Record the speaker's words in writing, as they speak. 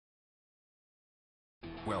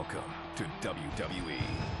Welcome to WWE.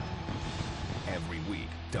 Every week,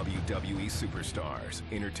 WWE superstars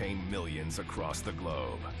entertain millions across the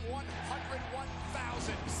globe.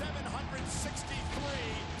 101,763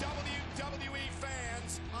 WWE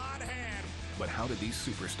fans on hand. But how did these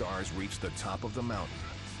superstars reach the top of the mountain?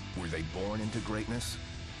 Were they born into greatness?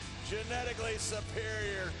 Genetically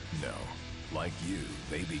superior. No. Like you,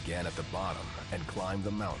 they began at the bottom and climbed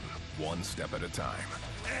the mountain one step at a time.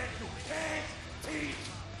 And you can't teach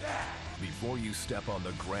that. Before you step on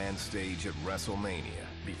the grand stage at WrestleMania,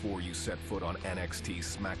 before you set foot on NXT,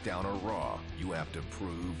 SmackDown, or Raw, you have to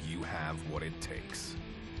prove you have what it takes.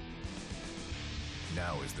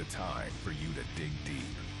 Now is the time for you to dig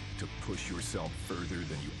deep, to push yourself further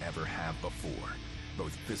than you ever have before,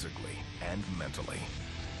 both physically and mentally.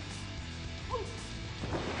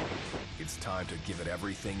 It's time to give it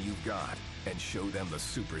everything you've got and show them the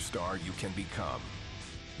superstar you can become.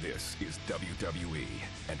 This is WWE,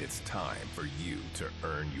 and it's time for you to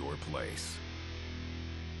earn your place.